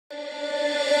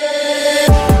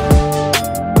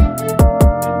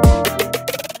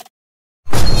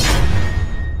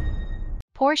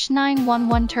Porsche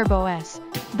 911 Turbo S.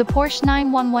 The Porsche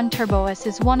 911 Turbo S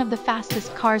is one of the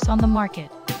fastest cars on the market,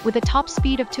 with a top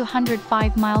speed of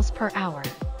 205 miles per hour.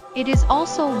 It is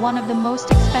also one of the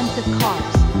most expensive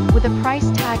cars, with a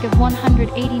price tag of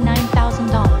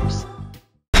 $189,000.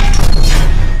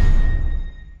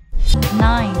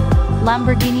 9.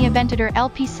 Lamborghini Aventador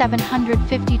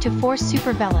LP750-4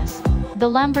 Superveloce. The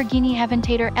Lamborghini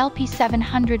Aventador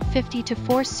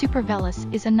LP750-4 Superveloce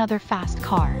is another fast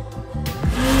car.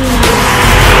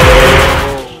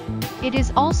 It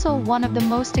is also one of the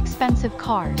most expensive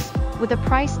cars, with a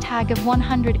price tag of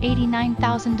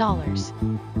 $189,000.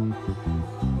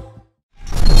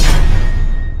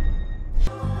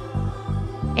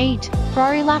 8.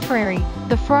 Ferrari LaFerrari.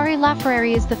 The Ferrari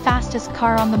LaFerrari is the fastest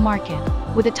car on the market,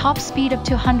 with a top speed of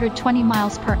 220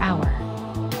 miles per hour.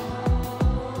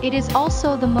 It is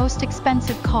also the most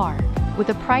expensive car, with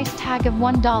a price tag of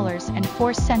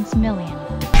 $1.04 million.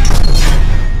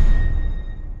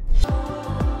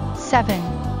 7.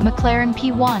 McLaren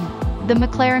P1. The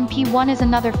McLaren P1 is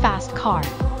another fast car,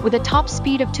 with a top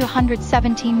speed of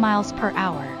 217 miles per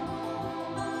hour.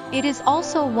 It is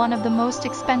also one of the most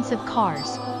expensive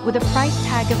cars, with a price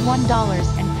tag of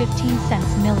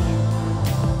 $1.15 million.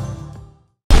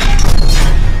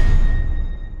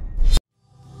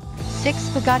 6.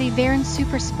 Bugatti Veyron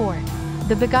Supersport.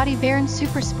 The Bugatti Veyron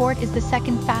Supersport is the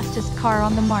second fastest car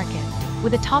on the market,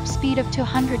 with a top speed of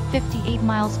 258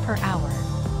 miles per hour.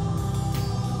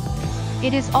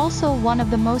 It is also one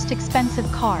of the most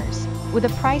expensive cars, with a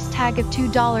price tag of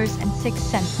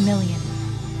 $2.06 million.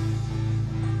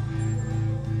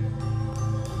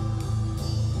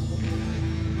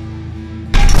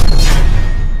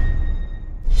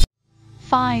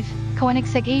 5.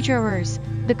 Koenigsegg A-Drivers.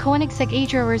 The Koenigsegg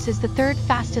A-Drivers is the third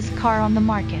fastest car on the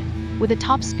market, with a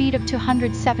top speed of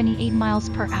 278 miles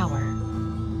per hour.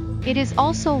 It is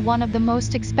also one of the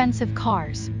most expensive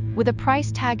cars, with a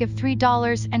price tag of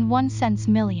 $3.01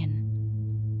 million.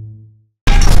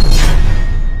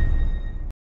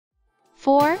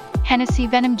 4. Hennessy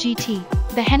Venom GT.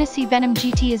 The Hennessy Venom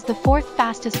GT is the fourth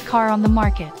fastest car on the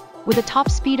market, with a top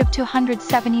speed of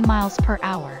 270 miles per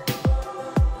hour.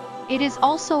 It is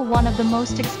also one of the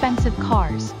most expensive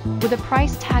cars, with a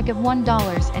price tag of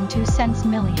 $1.02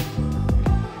 million.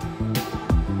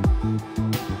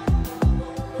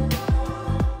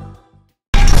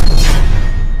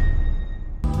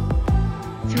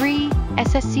 3.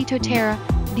 SSC Toyota.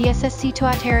 The SSC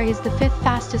Toyota is the fifth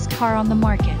fastest car on the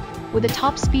market, with a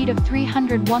top speed of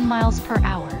 301 miles per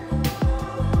hour.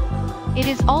 It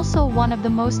is also one of the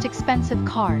most expensive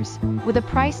cars, with a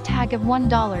price tag of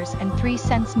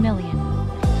 $1.03 million.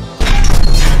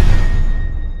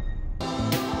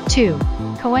 2.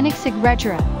 Koenigsegg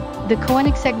Regera. The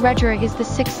Koenigsegg Regera is the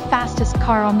sixth fastest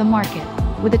car on the market,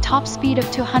 with a top speed of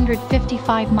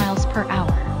 255 miles per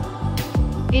hour.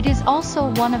 It is also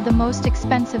one of the most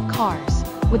expensive cars,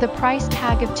 with a price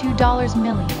tag of $2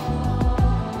 million.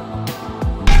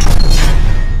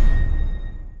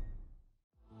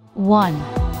 1.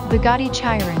 Bugatti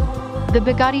Chiron. The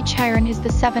Bugatti Chiron is the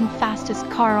seventh fastest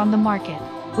car on the market,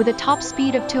 with a top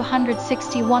speed of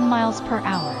 261 miles per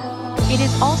hour. It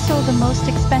is also the most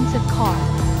expensive car,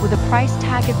 with a price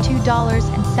tag of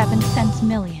 $2.07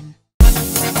 million.